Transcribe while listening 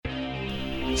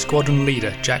Squadron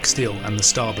Leader Jack Steele and the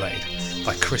Starblade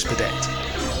by Chris Burdett.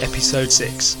 Episode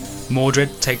 6, Mordred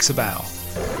Takes a Bow.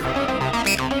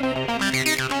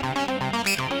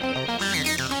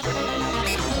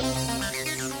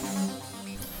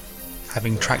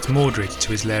 Having tracked Mordred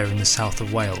to his lair in the south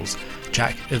of Wales,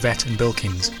 Jack, Yvette and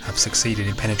Bilkins have succeeded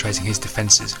in penetrating his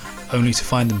defences, only to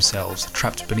find themselves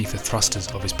trapped beneath the thrusters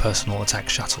of his personal attack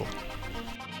shuttle.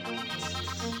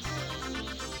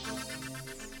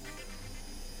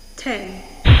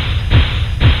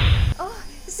 Oh,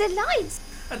 the lights!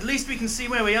 At least we can see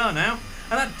where we are now,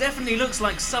 and that definitely looks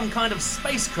like some kind of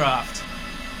spacecraft.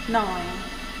 9.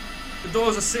 The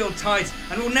doors are sealed tight,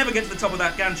 and we'll never get to the top of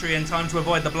that gantry in time to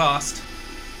avoid the blast.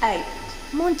 8.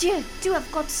 Mon Dieu, you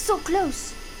have got so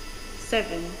close.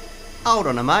 7. Hold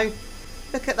on a mo.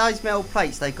 Look at those metal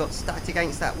plates they've got stacked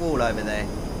against that wall over there.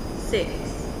 6.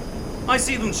 I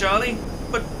see them, Charlie,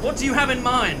 but what do you have in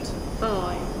mind?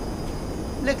 5.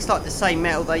 Looks like the same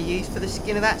metal they used for the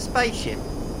skin of that spaceship.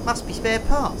 Must be spare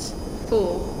parts.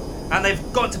 4. And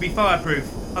they've got to be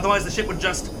fireproof, otherwise the ship would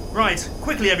just... Right,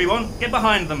 quickly everyone, get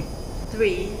behind them.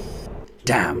 3.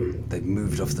 Damn, they've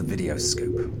moved off the video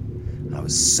scope. I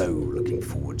was so looking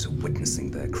forward to witnessing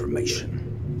their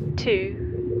cremation.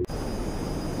 2.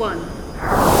 1.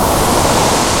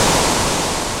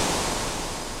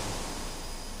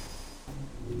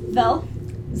 Well,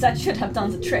 that should have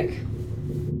done the trick.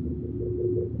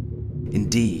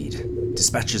 Indeed.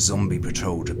 Dispatch a zombie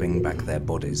patrol to bring back their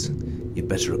bodies. You'd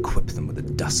better equip them with a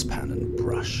dustpan and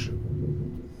brush.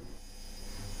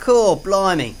 Cool,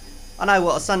 blimey. I know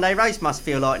what a Sunday roast must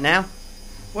feel like now.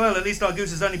 Well, at least our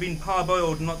goose has only been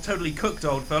parboiled and not totally cooked,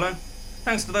 old fellow.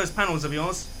 Thanks to those panels of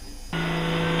yours.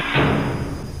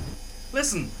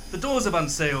 Listen, the doors have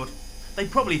unsealed. They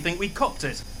probably think we copped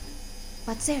it.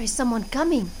 But there is someone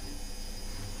coming.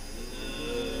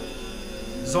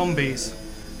 Zombies.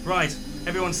 Right,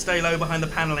 everyone stay low behind the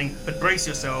panelling, but brace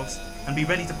yourselves and be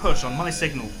ready to push on my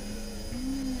signal.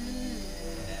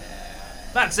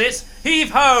 That's it!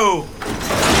 Heave-ho!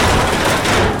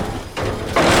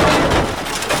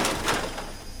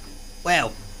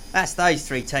 Well, that's those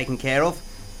 3 taken care of.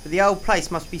 But the old place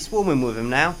must be swarming with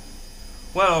them now.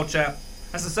 Well, old chap,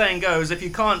 as the saying goes, if you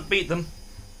can't beat them...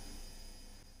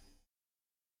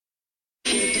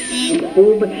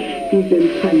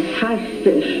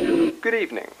 Good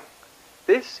evening.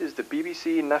 This is the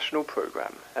BBC National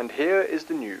Programme, and here is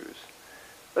the news.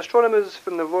 Astronomers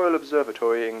from the Royal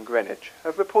Observatory in Greenwich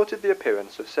have reported the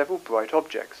appearance of several bright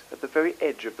objects at the very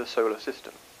edge of the solar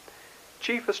system.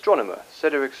 Chief astronomer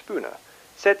Cedric Spooner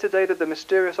said today that the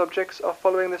mysterious objects are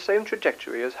following the same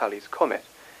trajectory as Halley's Comet,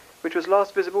 which was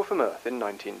last visible from Earth in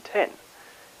 1910.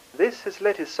 This has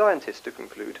led his scientists to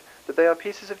conclude that they are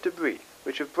pieces of debris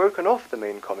which have broken off the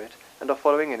main comet and are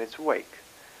following in its wake.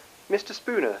 Mr.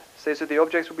 Spooner says that the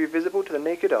objects will be visible to the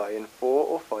naked eye in 4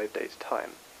 or 5 days' time.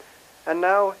 And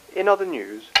now, in other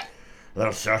news...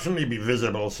 They'll certainly be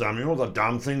visible, Samuel. The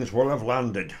damn things will have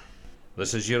landed.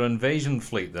 This is your invasion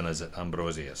fleet, then, is it,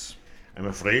 Ambrosius? I'm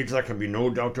afraid there can be no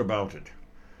doubt about it.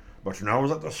 But now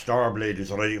that the Starblade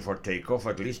is ready for takeoff,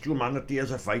 at least humanity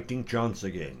has a fighting chance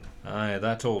again. Aye,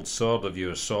 that old sword of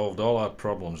yours solved all our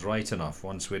problems right enough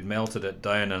once we'd melted it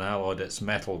down and alloyed its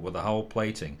metal with the hull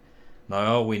plating.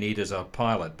 Now all we need is our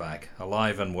pilot back,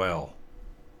 alive and well.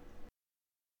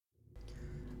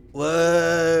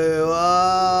 Whoa!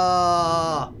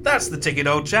 Ah! That's the ticket,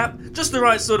 old chap. Just the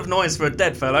right sort of noise for a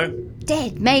dead fellow.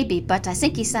 Dead, maybe, but I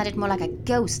think he sounded more like a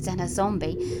ghost than a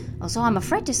zombie. Also, I'm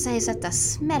afraid to say that the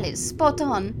smell is spot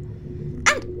on.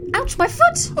 And, ouch, my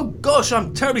foot! Oh gosh,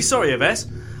 I'm terribly sorry, Yvette.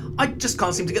 I just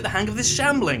can't seem to get the hang of this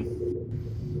shambling.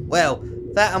 Well,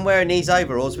 that and wearing these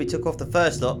overalls we took off the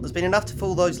first lot has been enough to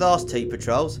fool those last 2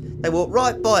 patrols. They walked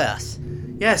right by us.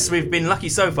 Yes, we've been lucky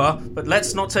so far, but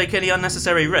let's not take any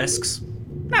unnecessary risks.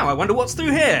 Now I wonder what's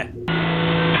through here.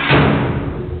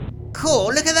 Cool,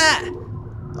 look at that!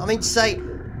 I mean to say,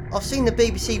 I've seen the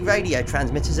BBC radio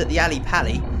transmitters at the Ali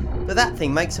Pali, but that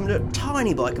thing makes them look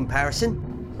tiny by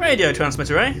comparison. Radio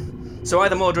transmitter, eh? So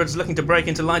either Mordred's looking to break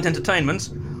into light entertainment,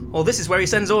 or this is where he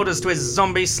sends orders to his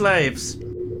zombie slaves.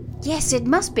 Yes, it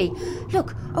must be.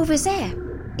 Look, over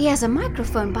there. He has a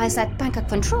microphone by that bank of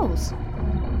controls.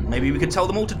 Maybe we could tell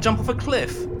them all to jump off a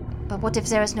cliff. But what if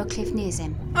there is no cliff near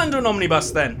them? Under an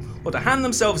omnibus then, or to hand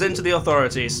themselves in to the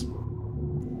authorities.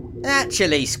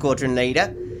 Actually, Squadron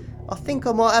Leader, I think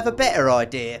I might have a better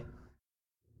idea.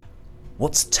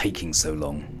 What's taking so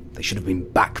long? They should have been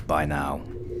back by now.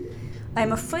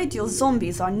 I'm afraid your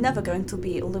zombies are never going to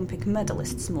be Olympic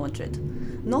medalists, Mordred.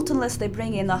 Not unless they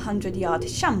bring in a 100-yard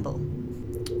shamble.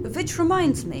 Which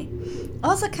reminds me,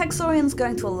 are the Kaxorians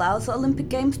going to allow the Olympic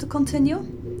Games to continue?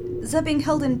 They're being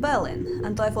held in Berlin,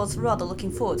 and I was rather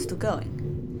looking forward to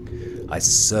going. I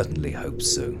certainly hope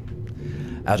so.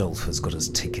 Adolf has got us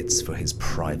tickets for his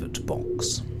private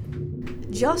box.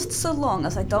 Just so long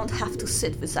as I don't have to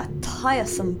sit with that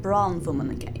tiresome brown woman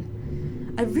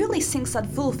again. I really think that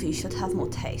Wolfie should have more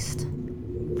taste.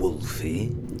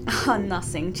 Wolfie?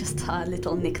 Nothing, just a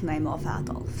little nickname of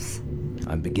Adolf's.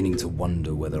 I'm beginning to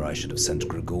wonder whether I should have sent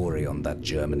Grigori on that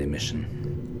Germany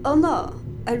mission. Oh no,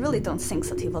 I really don't think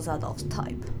that he was Adolf's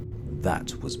type.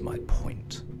 That was my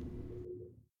point.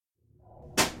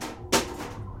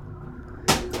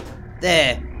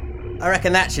 There. I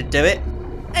reckon that should do it.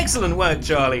 Excellent work,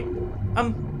 Charlie.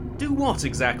 Do what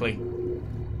exactly?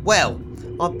 Well,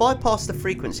 I've bypassed the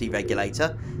frequency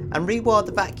regulator and rewired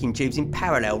the vacuum tubes in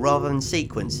parallel rather than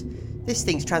sequence. This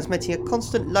thing's transmitting a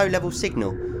constant low-level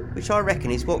signal, which I reckon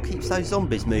is what keeps those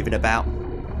zombies moving about.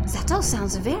 That all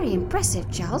sounds very impressive,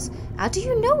 Charles. How do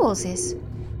you know all this?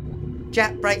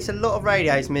 Jack breaks a lot of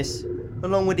radios, miss,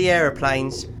 along with the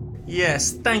aeroplanes.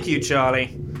 Yes, thank you,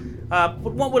 Charlie. But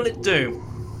what will it do?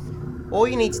 All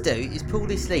you need to do is pull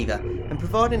this lever, and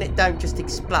providing it don't just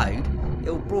explode,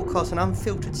 it'll broadcast an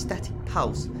unfiltered static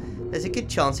pulse. There's a good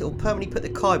chance it'll permanently put the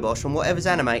kibosh on whatever's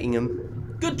animating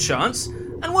them. Good chance?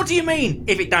 And what do you mean,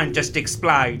 if it don't just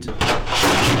explode?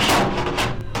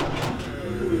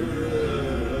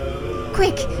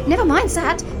 Quick, never mind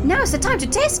that. Now's the time to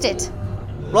test it.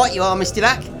 Right you are, Mr.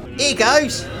 Lack. Here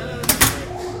goes.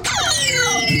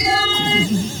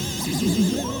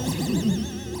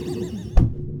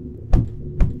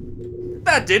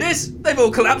 That did it! They've all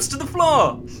collapsed to the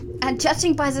floor! And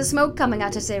judging by the smoke coming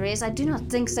out of Sirius, I do not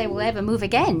think they will ever move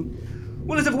again.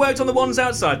 Will it have worked on the ones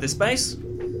outside this base?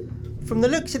 From the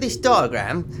looks of this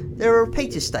diagram, there are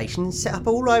repeater stations set up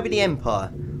all over the Empire.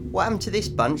 What happened to this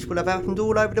bunch will have happened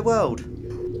all over the world.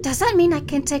 Does that mean I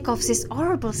can take off this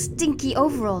horrible, stinky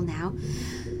overall now?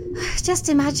 Just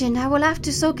imagine, I will have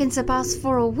to soak in the bath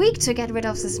for a week to get rid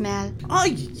of the smell.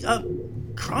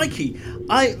 Crikey,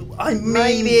 I mean...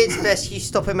 Maybe it's best you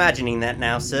stop imagining that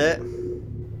now, sir.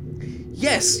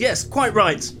 Yes, quite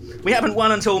right. We haven't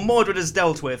won until Mordred is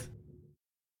dealt with.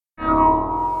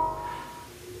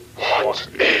 What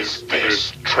is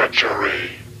this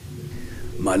treachery?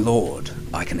 My lord,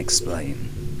 I can explain.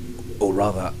 Or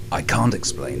rather, I can't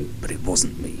explain, but it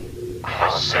wasn't me.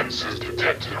 Our sensors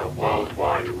detected a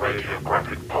worldwide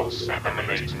radiographic pulse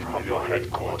emanating from your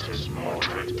headquarters,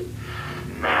 Mordred.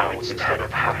 Now, instead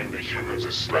of having the humans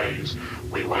as slaves,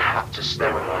 we will have to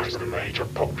sterilize the major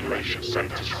population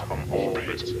centers from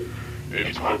orbit.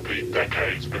 It will be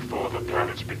decades before the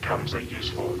planet becomes a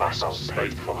useful vassal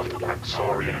state for the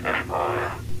Kaxorian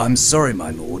Empire. I'm sorry, my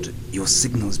lord. Your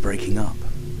signal's breaking up.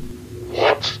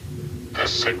 What? The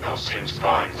signal seems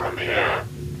fine from here.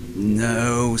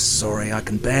 No, sorry, I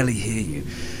can barely hear you.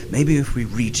 Maybe if we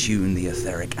retune the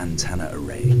etheric antenna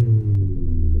array.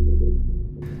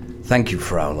 Thank you,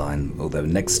 Fraulein, although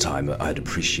next time I'd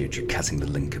appreciate you cutting the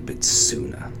link a bit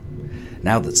sooner.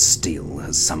 Now that Steele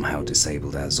has somehow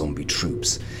disabled our zombie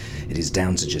troops, it is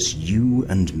down to just you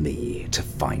and me to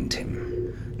find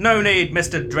him. No need,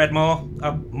 Mr.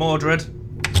 Mordred.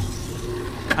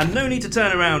 And no need to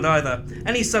turn around either.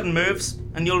 Any sudden moves,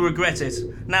 and you'll regret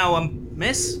it. Now,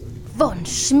 Miss? Von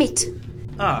Schmidt.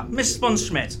 Miss von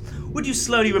Schmidt. Would you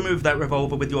slowly remove that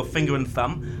revolver with your finger and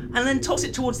thumb, and then toss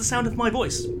it towards the sound of my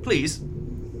voice, please?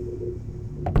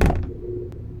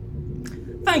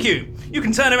 Thank you. You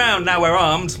can turn around now we're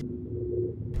armed.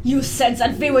 You said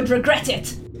that we would regret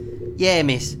it. Yeah,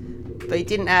 miss. But he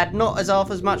didn't add not as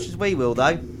half as much as we will,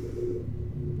 though.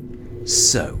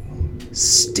 So,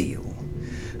 Steele.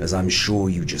 As I'm sure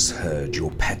you just heard,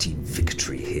 your petty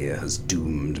victory here has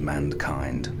doomed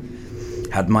mankind.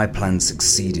 Had my plan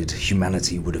succeeded,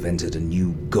 humanity would have entered a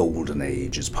new golden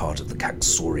age as part of the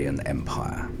Kaxorian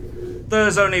Empire.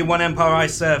 There's only one empire I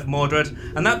serve, Mordred,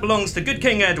 and that belongs to good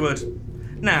King Edward.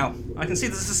 Now, I can see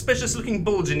there's a suspicious-looking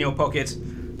bulge in your pocket.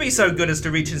 Be so good as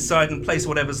to reach inside and place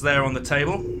whatever's there on the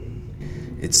table.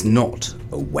 It's not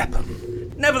a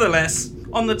weapon. Nevertheless,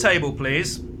 on the table,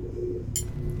 please.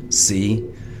 See?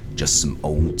 Just some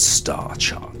old star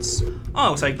charts.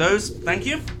 I'll take those, thank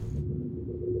you.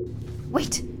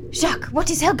 Wait, Jacques, what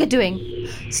is Helga doing?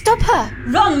 Stop her!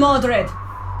 Run, Mordred!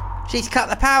 She's cut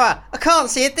the power! I can't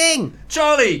see a thing!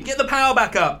 Charlie, get the power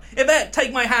back up! Yvette,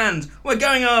 take my hand! We're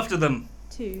going after them!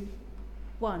 2,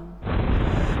 1.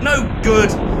 No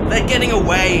good! They're getting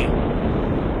away!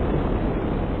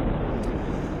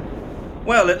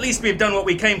 Well, at least we've done what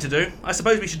we came to do. I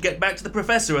suppose we should get back to the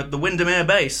Professor at the Windermere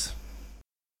base.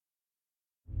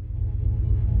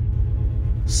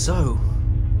 So,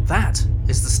 that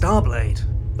is the Starblade.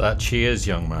 That she is,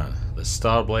 young man. The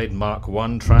Starblade Mark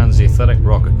I trans-etheric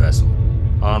rocket vessel,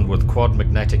 armed with quad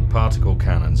magnetic particle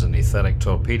cannons and etheric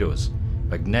torpedoes,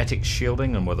 magnetic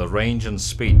shielding, and with a range and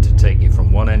speed to take you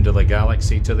from one end of the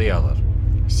galaxy to the other.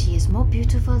 She is more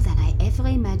beautiful than I ever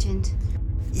imagined.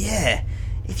 Yeah,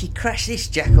 if you crash this,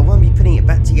 Jack, I won't be putting it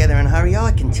back together in a hurry,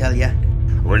 I can tell you.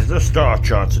 With the star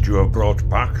charts that you have brought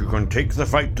back, you can take the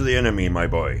fight to the enemy, my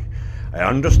boy. I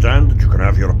understand that you can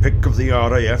have your pick of the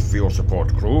RAF for your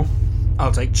support crew.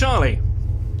 I'll take Charlie.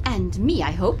 And me,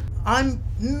 I hope. I'm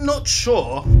not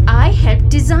sure. I helped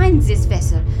design this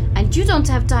vessel, and you don't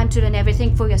have time to learn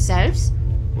everything for yourselves?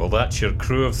 Well, that's your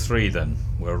crew of 3 then.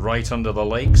 We're right under the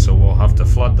lake, so we'll have to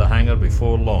flood the hangar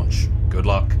before launch. Good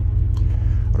luck.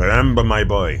 Remember, my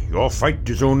boy, your fight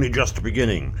is only just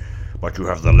beginning, but you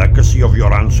have the legacy of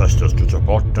your ancestors to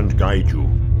support and guide you.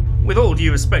 With all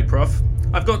due respect, Prof,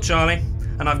 I've got Charlie,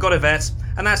 and I've got Yvette,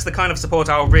 and that's the kind of support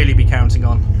I'll really be counting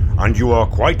on. And you are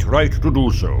quite right to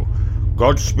do so.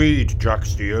 Godspeed, Jack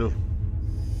Steele.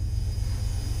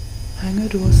 Hangar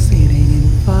doors sealing in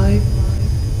 5,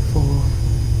 4,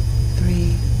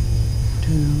 3,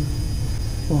 2,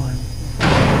 1.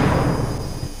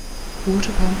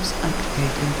 Water pumps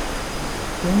activated.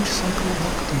 Launch cycle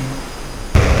locked in.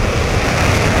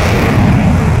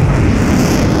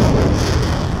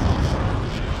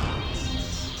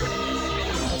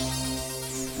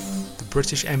 The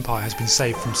British Empire has been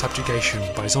saved from subjugation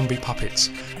by zombie puppets,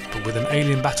 but with an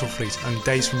alien battle fleet only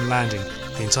days from landing,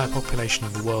 the entire population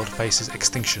of the world faces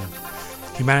extinction.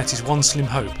 Humanity's one slim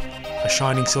hope, a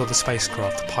shining silver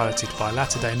spacecraft piloted by a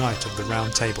latter-day knight of the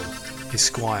Round Table, his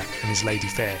squire and his lady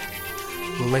fair.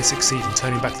 Will they succeed in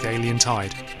turning back the alien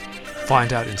tide?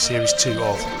 Find out in Series 2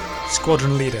 of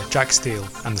Squadron Leader Jack Steele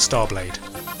and the Starblade.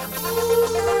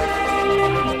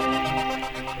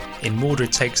 In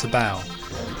Mordred Takes a Bow,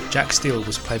 Jack Steele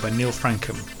was played by Neil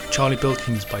Frankham, Charlie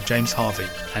Bilkins by James Harvey,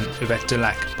 and Yvette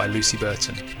Delac by Lucy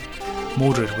Burton.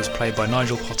 Mordred was played by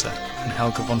Nigel Potter and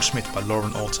Helga von Schmidt by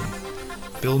Lauren Orton.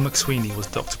 Bill McSweeney was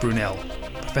Dr. Brunel,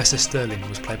 Professor Sterling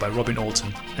was played by Robin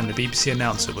Orton, and the BBC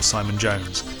announcer was Simon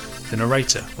Jones. The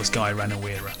narrator was Guy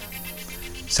Ranawira.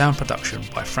 Sound production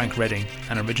by Frank Redding,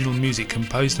 and original music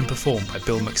composed and performed by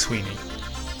Bill McSweeney.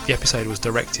 The episode was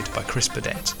directed by Chris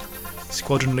Burdett.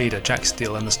 Squadron Leader Jack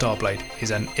Steele and the Starblade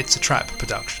is an It's a Trap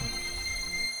production.